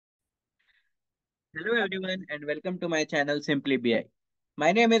Hello everyone and welcome to my channel Simply BI.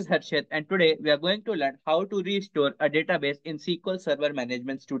 My name is Harshit and today we are going to learn how to restore a database in SQL Server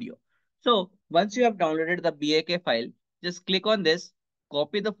Management Studio. So once you have downloaded the BAK file, just click on this,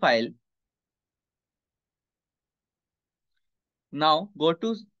 copy the file. Now go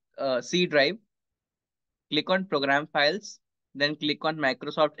to C drive, click on program files, then click on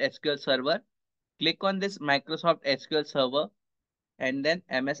Microsoft SQL Server. Click on this Microsoft SQL Server and then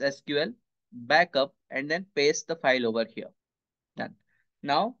MS SQL, backup and then paste the file over here. Done.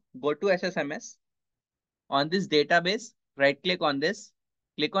 Now go to SSMS. On this database, right click on this,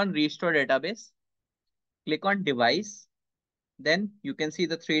 click on restore database, click on device, then you can see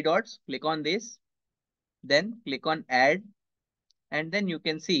the three dots, click on this, then click on add, and then you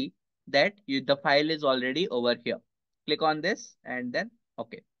can see that the file is already over here. Click on this and then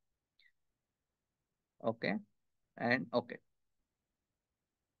okay, okay, and okay.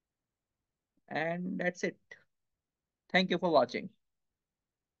 And that's it. Thank you for watching.